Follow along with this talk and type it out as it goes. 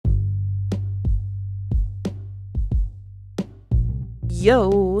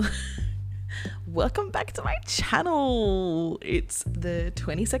Yo, welcome back to my channel. It's the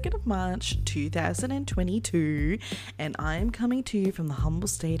 22nd of March 2022 and I'm coming to you from the humble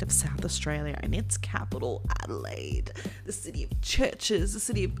state of South Australia and its capital, Adelaide, the city of churches, the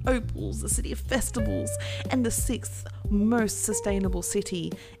city of opals, the city of festivals, and the sixth most sustainable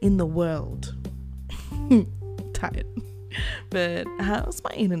city in the world. Tired. But how's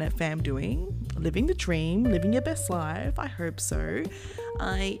my internet fam doing? Living the dream, living your best life? I hope so.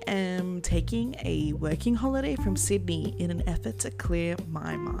 I am taking a working holiday from Sydney in an effort to clear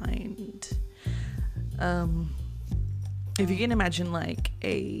my mind. If you can imagine like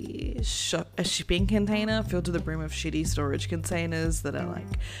a shipping container filled to the brim of shitty storage containers that are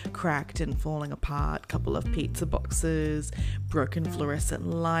like cracked and falling apart, couple of pizza boxes, broken fluorescent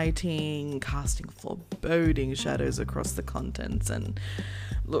lighting, casting foreboding shadows across the contents. And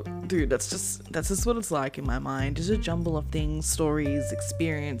look, dude, that's just what it's like in my mind. Just a jumble of things, stories,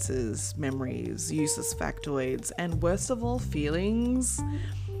 experiences, memories, useless factoids, and worst of all, feelings.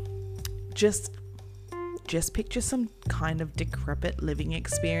 Just picture some kind of decrepit living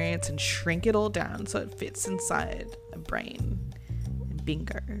experience and shrink it all down so it fits inside a brain.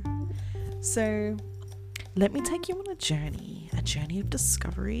 Bingo. So let me take you on a journey of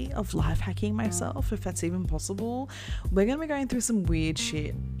discovery, of life hacking myself, if that's even possible. We're going to be going through some weird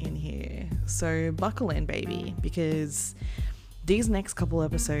shit in here. So buckle in, baby, because these next couple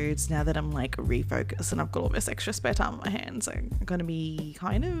episodes, now that I'm like refocused and I've got all this extra spare time on my hands, are going to be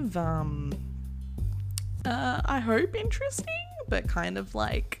kind of I hope interesting, but kind of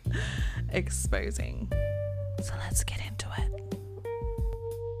like exposing. So let's get into it.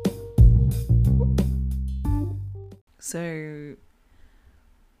 So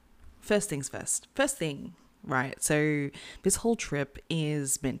first things first. Right. So this whole trip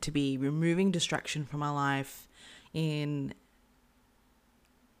is meant to be removing distraction from my life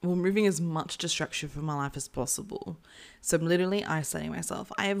removing as much distraction from my life as possible. So I'm literally isolating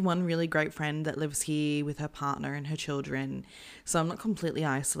myself. I have one really great friend that lives here with her partner and her children, so I'm not completely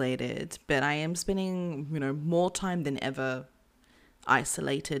isolated, but I am spending, more time than ever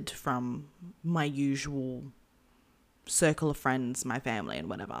isolated from my usual circle of friends, my family and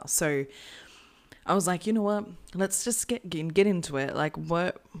whatever. So I was like, you know what? Let's just get into it. Like,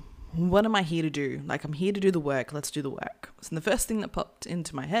 what am I here to do? Like, I'm here to do the work. Let's do the work. So the first thing that popped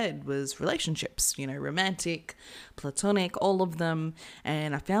into my head was relationships, romantic, platonic, all of them.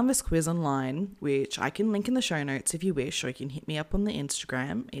 And I found this quiz online, which I can link in the show notes if you wish, or you can hit me up on the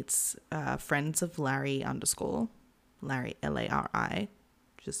Instagram. It's friends of Larry _ Larry, Lari,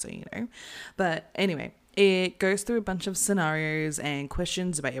 just so you know. But anyway, it goes through a bunch of scenarios and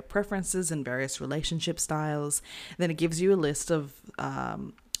questions about your preferences and various relationship styles. Then it gives you a list of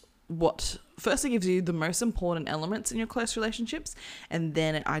first it gives you the most important elements in your close relationships, and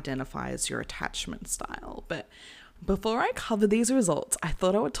then it identifies your attachment style. But before I cover these results, I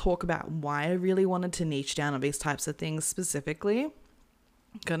thought I would talk about why I really wanted to niche down on these types of things specifically. I'm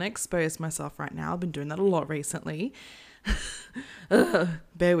gonna expose myself right now. I've been doing that a lot recently.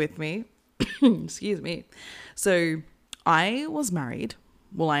 Bear with me. Excuse me. So I was married.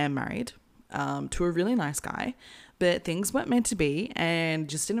 Well, I am married to a really nice guy. But things weren't meant to be and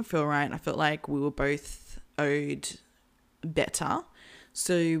just didn't feel right. I felt like we were both owed better.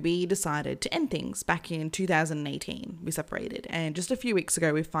 So we decided to end things back in 2018. We separated. And just a few weeks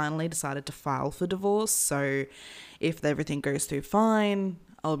ago, we finally decided to file for divorce. So if everything goes through fine,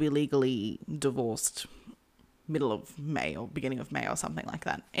 I'll be legally divorced middle of May or beginning of May or something like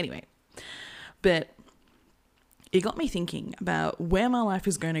that. Anyway, but it got me thinking about where my life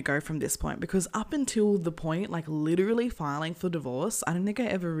is going to go from this point, because up until the point, like literally filing for divorce, I don't think I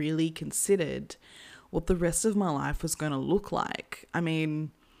ever really considered what the rest of my life was going to look like. I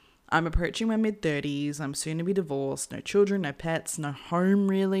mean, I'm approaching my mid-30s, I'm soon to be divorced, no children, no pets, no home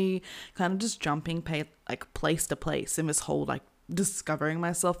really, kind of just jumping place to place in this whole like discovering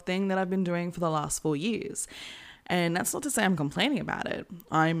myself thing that I've been doing for the last 4 years. And that's not to say I'm complaining about it.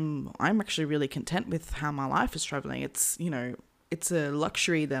 I'm actually really content with how my life is traveling. It's, it's a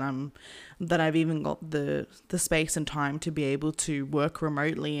luxury that I've even got the space and time to be able to work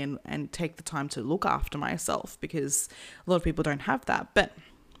remotely and take the time to look after myself, because a lot of people don't have that. But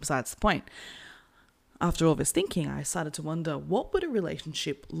besides the point, after all this thinking, I started to wonder, what would a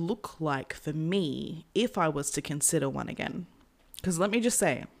relationship look like for me if I was to consider one again? Because let me just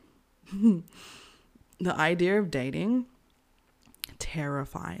say, the idea of dating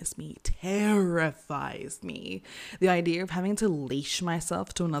terrifies me. The idea of having to leash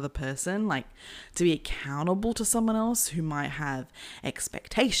myself to another person, like to be accountable to someone else who might have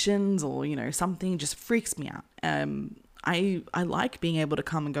expectations or, something, just freaks me out. I like being able to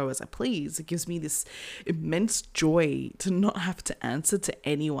come and go as I please. It gives me this immense joy to not have to answer to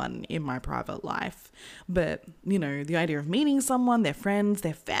anyone in my private life. But, the idea of meeting someone, their friends,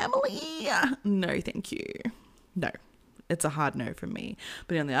 their family, no, thank you. No, it's a hard no from me.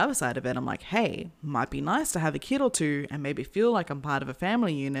 But on the other side of it, I'm like, hey, might be nice to have a kid or two and maybe feel like I'm part of a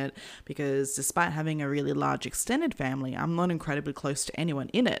family unit, because despite having a really large extended family, I'm not incredibly close to anyone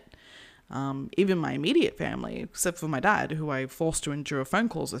in it. Even my immediate family, except for my dad, who I forced to endure phone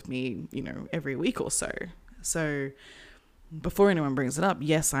calls with me, every week or so. So before anyone brings it up,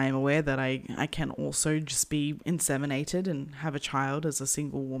 yes, I am aware that I can also just be inseminated and have a child as a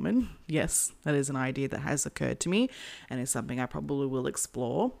single woman. Yes, that is an idea that has occurred to me and is something I probably will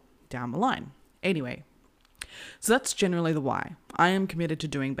explore down the line. Anyway, so that's generally the why. I am committed to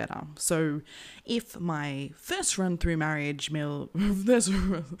doing better. So if my first run through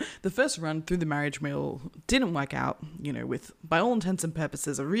the first run through the marriage meal didn't work out, with, by all intents and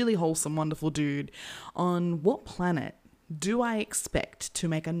purposes, a really wholesome, wonderful dude, on what planet do I expect to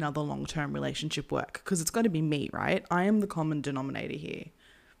make another long-term relationship work? Because it's got to be me, right? I am the common denominator here.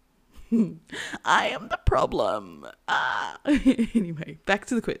 I am the problem. Anyway, back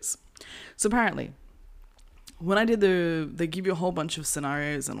to the quiz. So apparently, when I did they give you a whole bunch of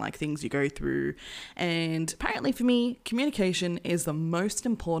scenarios and things you go through. And apparently for me, communication is the most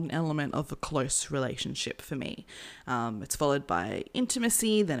important element of a close relationship for me. It's followed by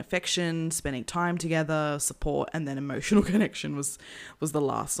intimacy, then affection, spending time together, support, and then emotional connection was the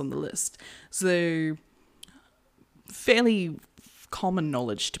last on the list. So fairly common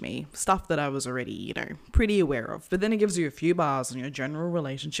knowledge to me, stuff that I was already, pretty aware of. But then it gives you a few bars on your general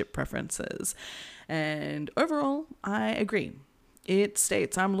relationship preferences. And overall, I agree. It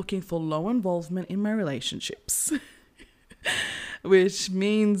states I'm looking for low involvement in my relationships, which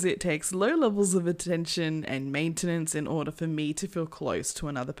means it takes low levels of attention and maintenance in order for me to feel close to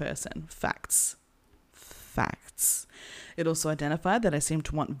another person. Facts. It also identified that I seem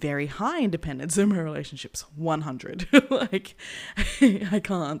to want very high independence in my relationships. 100. I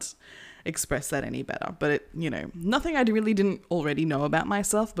can't express that any better. But it, nothing I really didn't already know about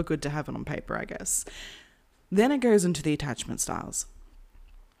myself, but good to have it on paper, I guess. Then it goes into the attachment styles.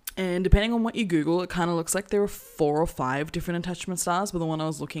 And depending on what you Google, it kind of looks like there are 4 or 5 different attachment styles, but the one I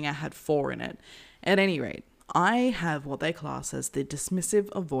was looking at had 4 in it. At any rate, I have what they class as the dismissive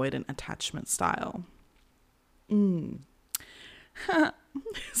avoidant attachment style.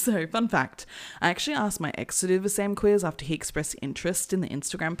 So, fun fact, I actually asked my ex to do the same quiz after he expressed interest in the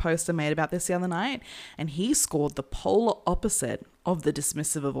Instagram post I made about this the other night, and he scored the polar opposite of the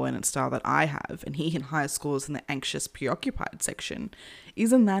dismissive avoidant style that I have, and he hit higher scores in the anxious preoccupied section.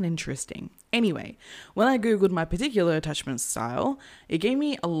 Isn't that interesting? Anyway, when I googled my particular attachment style, it gave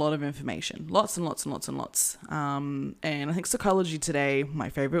me a lot of information, lots and lots and lots and lots. And I think Psychology Today, my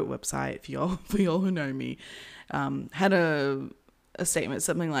favorite website for y'all who know me, had a statement,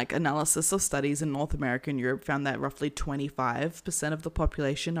 something like analysis of studies in North America and Europe found that roughly 25% of the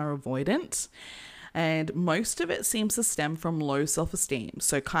population are avoidant. And most of it seems to stem from low self-esteem.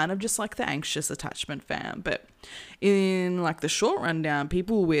 So kind of just like the anxious attachment fam. But in the short rundown,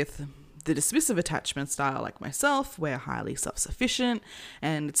 people with the dismissive attachment style like myself, we're highly self-sufficient,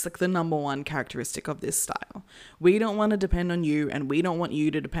 and it's the number one characteristic of this style. We don't want to depend on you, and we don't want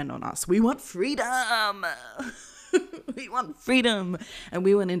you to depend on us. We want freedom. We want freedom, and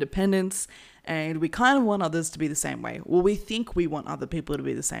we want independence, and we kind of want others to be the same way. Well, we think we want other people to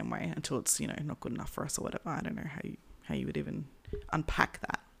be the same way until it's, not good enough for us or whatever. I don't know how you would even unpack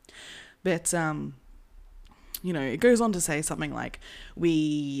that. But, it goes on to say something like,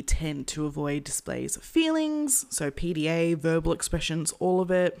 we tend to avoid displays of feelings, so PDA, verbal expressions, all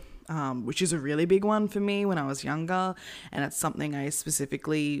of it, which is a really big one for me when I was younger, and it's something I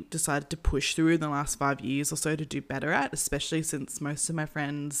specifically decided to push through in the last 5 years or so to do better at, especially since most of my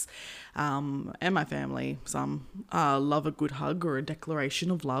friends and my family, some love a good hug or a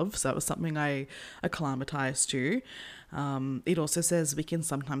declaration of love, so that was something I acclimatized to. It also says we can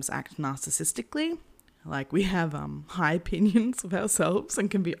sometimes act narcissistically, like we have high opinions of ourselves and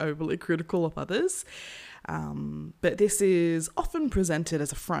can be overly critical of others. But this is often presented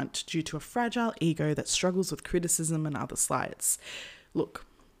as a front due to a fragile ego that struggles with criticism and other slights. Look,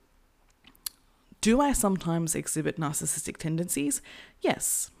 do I sometimes exhibit narcissistic tendencies?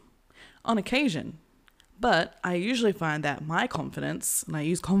 Yes, on occasion. But I usually find that my confidence, and I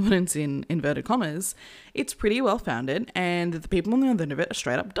use confidence in inverted commas, it's pretty well founded, and the people on the other end of it are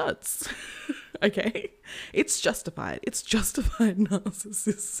straight up duds. Okay? It's justified. It's justified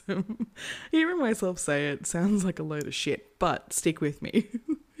narcissism. Hearing myself say it sounds like a load of shit, but stick with me.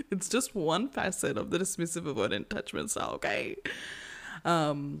 It's just one facet of the dismissive avoidant attachment style, okay?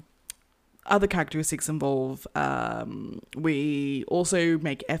 Other characteristics involve we also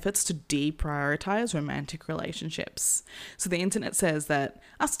make efforts to deprioritize romantic relationships. So the internet says that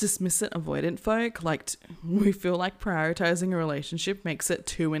us dismissive avoidant folk, we feel like prioritizing a relationship makes it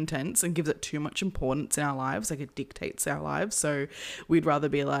too intense and gives it too much importance in our lives, like it dictates our lives. So we'd rather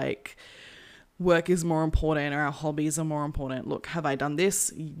be like, work is more important or our hobbies are more important. Look, have I done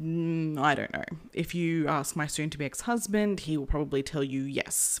this? I don't know. If you ask my soon-to-be ex-husband, he will probably tell you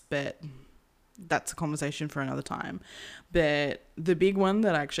yes, but that's a conversation for another time. But the big one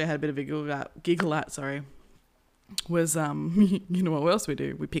that I actually had a bit of a giggle at, was, you know what else we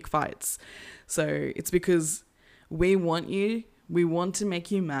do? We pick fights. So it's because we want to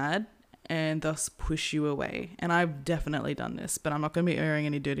make you mad and thus push you away. And I've definitely done this, but I'm not going to be airing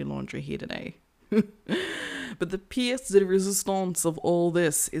any dirty laundry here today. But the pièce de résistance of all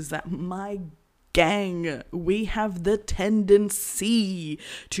this is that my gang, we have the tendency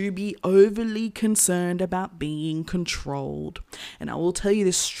to be overly concerned about being controlled. And I will tell you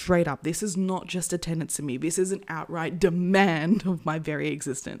this straight up. This is not just a tendency of me. This is an outright demand of my very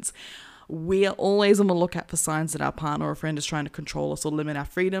existence. We are always on the lookout for signs that our partner or friend is trying to control us or limit our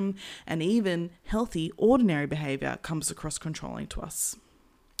freedom. And even healthy, ordinary behavior comes across controlling to us.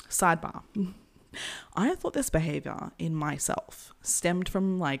 Sidebar. I thought this behavior in myself stemmed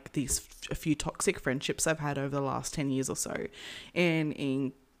from a few toxic friendships I've had over the last 10 years or so, and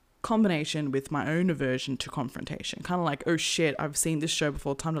in combination with my own aversion to confrontation. Kind of like, oh shit, I've seen this show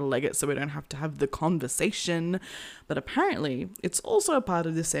before, time to leg it so we don't have to have the conversation. But apparently it's also a part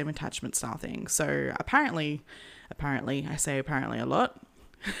of the same attachment style thing. So apparently, I say apparently a lot,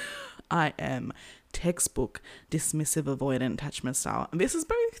 I am textbook dismissive avoidant attachment style. And this is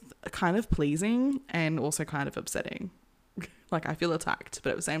both kind of pleasing and also kind of upsetting. I feel attacked,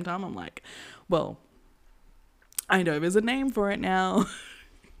 but at the same time I'm like, well, I know there's a name for it now.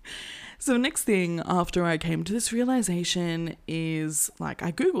 So the next thing after I came to this realization is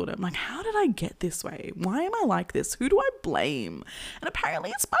I Googled it. I'm like, how did I get this way? Why am I like this? Who do I blame? And apparently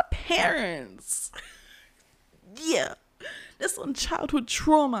it's my parents. Yeah, that's on childhood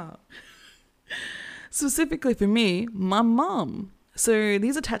trauma. Specifically for me, my mum. So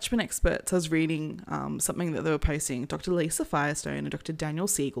these attachment experts, I was reading something that they were posting, Dr. Lisa Firestone and Dr. Daniel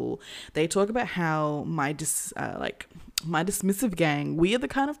Siegel, they talk about how my dismissive gang, we are the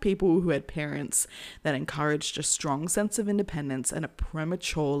kind of people who had parents that encouraged a strong sense of independence at a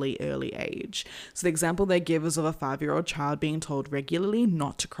prematurely early age. So the example they give is of a 5-year-old child being told regularly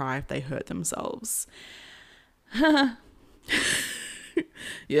not to cry if they hurt themselves.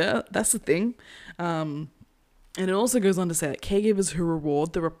 Yeah, that's the thing. And it also goes on to say that caregivers who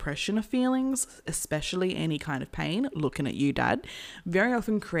reward the repression of feelings, especially any kind of pain, looking at you, Dad, very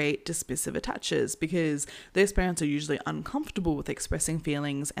often create dismissive attachers because those parents are usually uncomfortable with expressing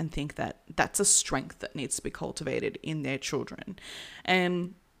feelings and think that that's a strength that needs to be cultivated in their children.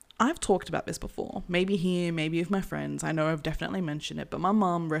 And I've talked about this before, maybe here, maybe with my friends. I know I've definitely mentioned it, but my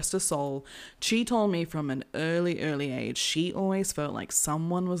mom, rest her soul, she told me from an early age, she always felt like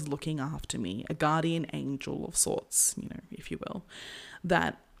someone was looking after me, a guardian angel of sorts, if you will,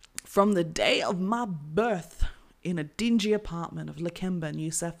 that from the day of my birth in a dingy apartment of Lakemba,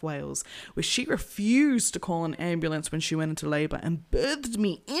 New South Wales, where she refused to call an ambulance when she went into labour and birthed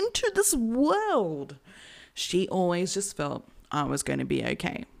me into this world, she always just felt I was going to be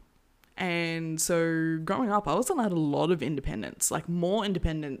okay. And so growing up, I was allowed a lot of independence, more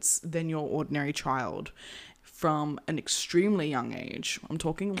independence than your ordinary child from an extremely young age. I'm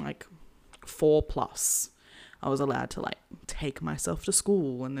talking 4+. I was allowed to take myself to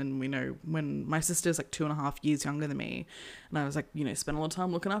school. And then, when my sister's 2.5 years younger than me, and I was spend a lot of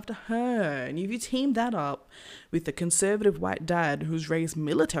time looking after her. And if you team that up with the conservative white dad who's raised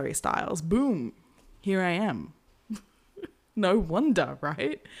military styles, boom, here I am. No wonder,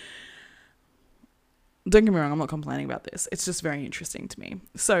 right? Don't get me wrong, I'm not complaining about this. It's just very interesting to me.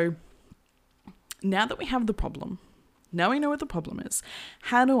 So now that we have the problem, now we know what the problem is,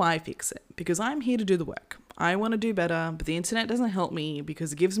 how do I fix it? Because I'm here to do the work. I want to do better, but the internet doesn't help me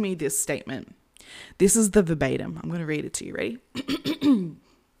because it gives me this statement. This is the verbatim. I'm going to read it to you. Ready?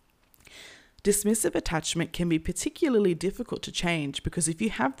 Dismissive attachment can be particularly difficult to change because if you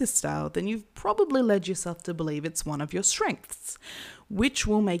have this style, then you've probably led yourself to believe it's one of your strengths, which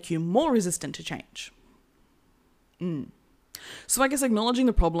will make you more resistant to change. So I guess acknowledging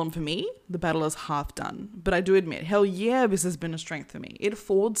the problem for me, the battle is half done. But I do admit, hell yeah, this has been a strength for me. It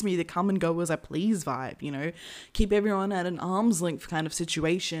affords me the come and go as I please vibe, keep everyone at an arm's length kind of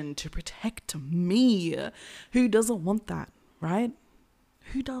situation to protect me. Who doesn't want that, right?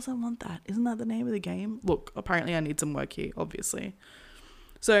 Who doesn't want that? Isn't that the name of the game? Look, apparently I need some work here, obviously.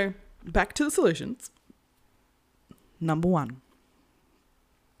 So, back to the solutions. Number 1.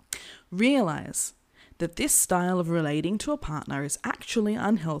 Realize that this style of relating to a partner is actually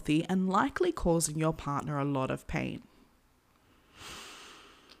unhealthy and likely causing your partner a lot of pain.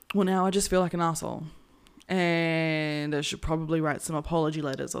 Well, now I just feel like an asshole. And I should probably write some apology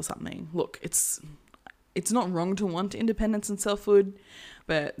letters or something. Look, it's not wrong to want independence and selfhood,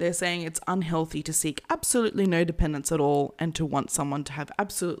 but they're saying it's unhealthy to seek absolutely no dependence at all and to want someone to have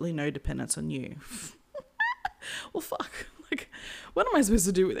absolutely no dependence on you. Well, fuck. Like, what am I supposed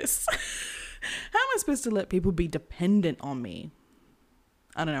to do with this? How am I supposed to let people be dependent on me?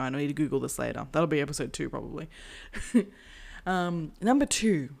 I don't know. I need to Google this later. That'll be episode 2 probably. Number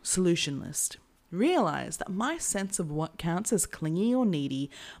 2, solution list. Realize that my sense of what counts as clingy or needy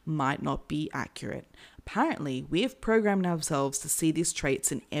might not be accurate. Apparently, we have programmed ourselves to see these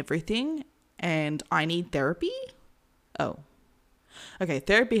traits in everything, and I need therapy? Oh. Okay,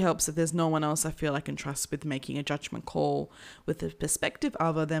 therapy helps if there's no one else I feel I can trust with making a judgment call with a perspective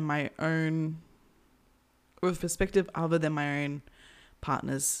other than my own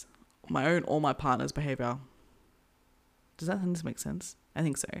partner's, or my partner's behavior. Does that sentence make sense? I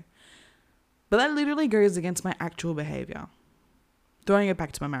think so. But that literally goes against my actual behavior. Throwing it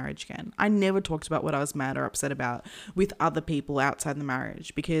back to my marriage again. I never talked about what I was mad or upset about with other people outside the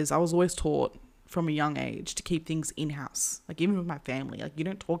marriage because I was always taught from a young age to keep things in-house. Like even with my family, like you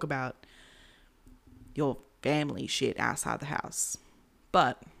don't talk about your family shit outside the house.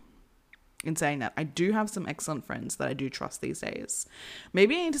 But in saying that, I do have some excellent friends that I do trust these days.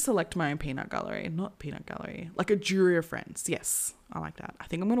 Maybe I need to select my own like a jury of friends. Yes, I like that. I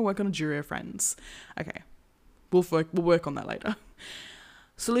think I'm going to work on a jury of friends. Okay, we'll work on that later.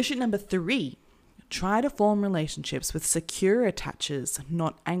 Solution number 3. Try to form relationships with secure attachers,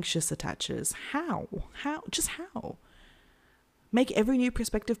 not anxious attachers. How? Just how? Make every new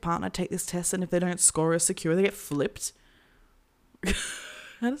prospective partner take this test, and if they don't score as secure, they get flipped?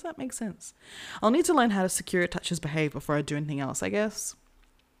 How does that make sense? I'll need to learn how to secure attachers behave before I do anything else, I guess.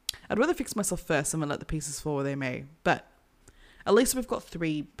 I'd rather fix myself first and let the pieces fall where they may. But at least we've got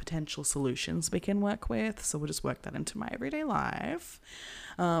 3 potential solutions we can work with. So we'll just work that into my everyday life.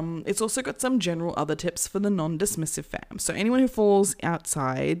 It's also got some general other tips for the non-dismissive fam. So anyone who falls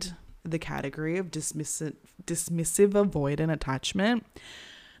outside the category of dismissive, avoidant attachment,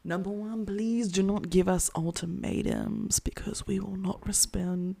 number 1, please do not give us ultimatums because we will not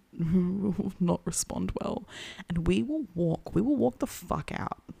respond. We will not respond well, and we will walk the fuck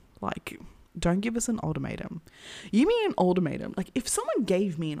out. Like, don't give us an ultimatum. You mean an ultimatum? Like, if someone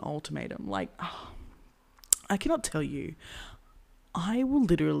gave me an ultimatum, like, I cannot tell you. I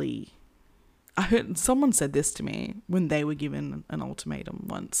heard someone said this to me when they were given an ultimatum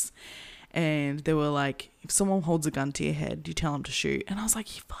once. And they were like, if someone holds a gun to your head, you tell them to shoot. And I was like,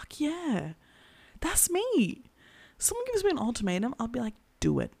 fuck yeah, that's me. Someone gives me an ultimatum, I'll be like,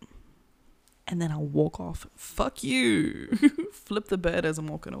 do it. And then I'll walk off. Fuck you. Flip the bird as I'm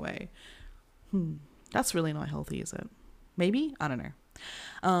walking away. That's really not healthy, is it? Maybe? I don't know.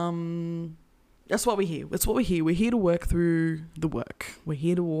 That's what we're here. That's what we're here. We're here to work through the work. We're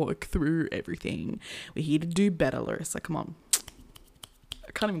here to walk through everything. We're here to do better, Larissa. Come on.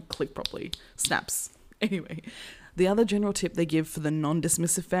 I can't even click properly. Snaps. Anyway, the other general tip they give for the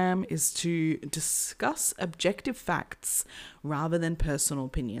non-dismissive fam is to discuss objective facts rather than personal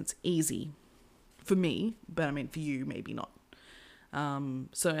opinions. Easy. For me, but I mean for you, maybe not.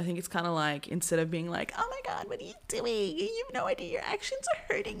 So I think it's kind of like, instead of being like, oh my God, what are you doing? You have no idea, your actions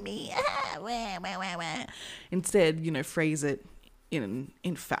are hurting me. Instead, phrase it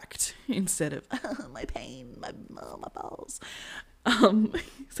in fact, instead of my pain, my balls.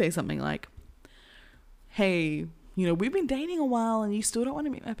 Say something like, hey, we've been dating a while and you still don't want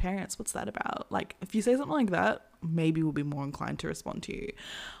to meet my parents. What's that about? Like, if you say something like that, maybe we'll be more inclined to respond to you.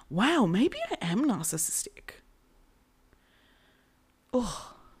 Wow, maybe I am narcissistic.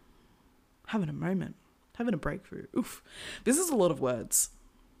 Oh, having a moment, having a breakthrough. Oof, this is a lot of words.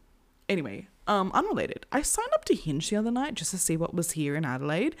 Anyway, unrelated. I signed up to Hinge the other night just to see what was here in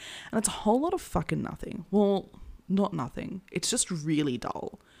Adelaide, and it's a whole lot of fucking nothing. Well, not nothing. It's just really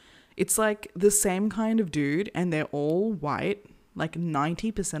dull. It's like the same kind of dude, and they're all white. Like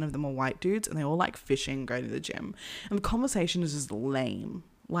 90% of them are white dudes, and they all like fishing, going to the gym. And the conversation is just lame.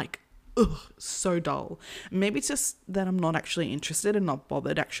 Like, so dull. Maybe it's just that I'm not actually interested and not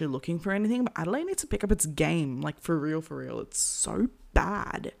bothered actually looking for anything, but Adelaide needs to pick up its game. Like, for real. It's so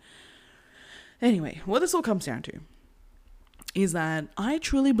bad. Anyway, what this all comes down to is that I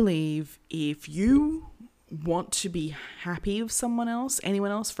truly believe if you want to be happy with someone else,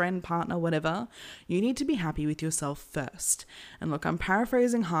 anyone else, friend, partner, whatever, you need to be happy with yourself first. And look, I'm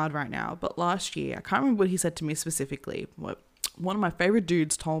paraphrasing hard right now, but last year, I can't remember what he said to me specifically. One of my favorite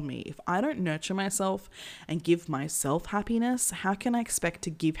dudes told me, if I don't nurture myself and give myself happiness, how can I expect to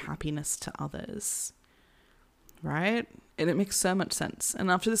give happiness to others? Right? And it makes so much sense. And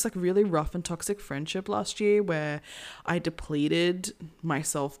after this like really rough and toxic friendship last year where I depleted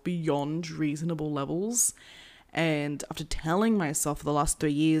myself beyond reasonable levels, and after telling myself for the last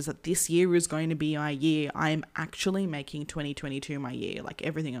 3 years that this year is going to be my year, I'm actually making 2022 my year. Like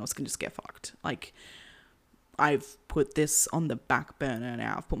everything else can just get fucked. Like I've put this on the back burner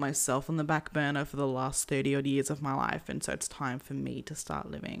now. I've put myself on the back burner for the last 30 odd years of my life. And so it's time for me to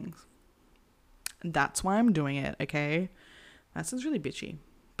start living. That's why I'm doing it, okay? That sounds really bitchy,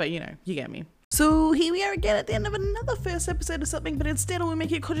 but you know, you get me. So here we are again at the end of another first episode of something, but instead we'll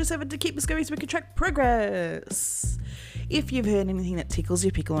make a conscious effort to keep us going so we can track progress. If you've heard anything that tickles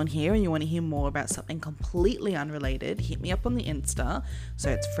your pickle on here and you want to hear more about something completely unrelated, hit me up on the Insta.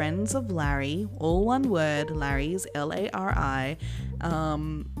 So it's Friends of Larry, all one word, Larry's L-A-R-I.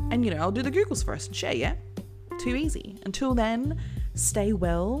 And you know, I'll do the Googles for us and share, yeah? Too easy. Until then, stay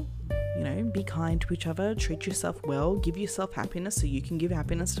well. You know, be kind to each other, treat yourself well, give yourself happiness so you can give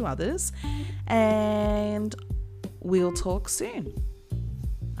happiness to others, and we'll talk soon.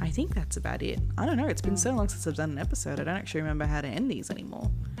 I think that's about it. I don't know, it's been so long since I've done an episode, I don't actually remember how to end these anymore.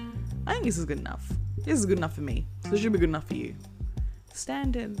 I think this is good enough. This is good enough for me, so it should be good enough for you.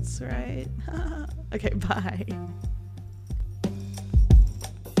 Standards, right? Okay, bye.